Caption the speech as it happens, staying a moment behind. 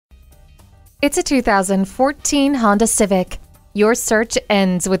It's a 2014 Honda Civic. Your search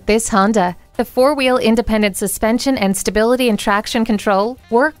ends with this Honda. The four-wheel independent suspension and stability and traction control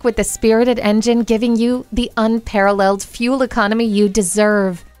work with the spirited engine, giving you the unparalleled fuel economy you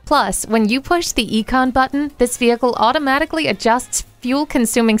deserve. Plus, when you push the Econ button, this vehicle automatically adjusts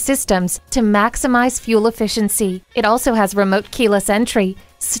fuel-consuming systems to maximize fuel efficiency. It also has remote keyless entry,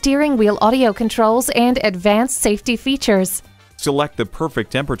 steering wheel audio controls, and advanced safety features. Select the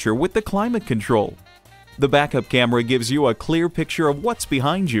perfect temperature with the climate control. The backup camera gives you a clear picture of what's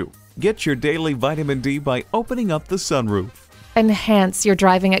behind you. Get your daily vitamin D by opening up the sunroof. Enhance your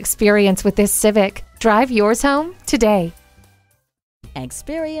driving experience with this Civic. Drive yours home today.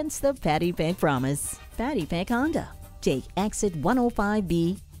 Experience the Patty Peck promise. Patty Peck Honda. Take exit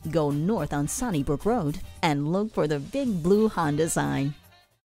 105B, go north on Sunnybrook Road, and look for the big blue Honda sign.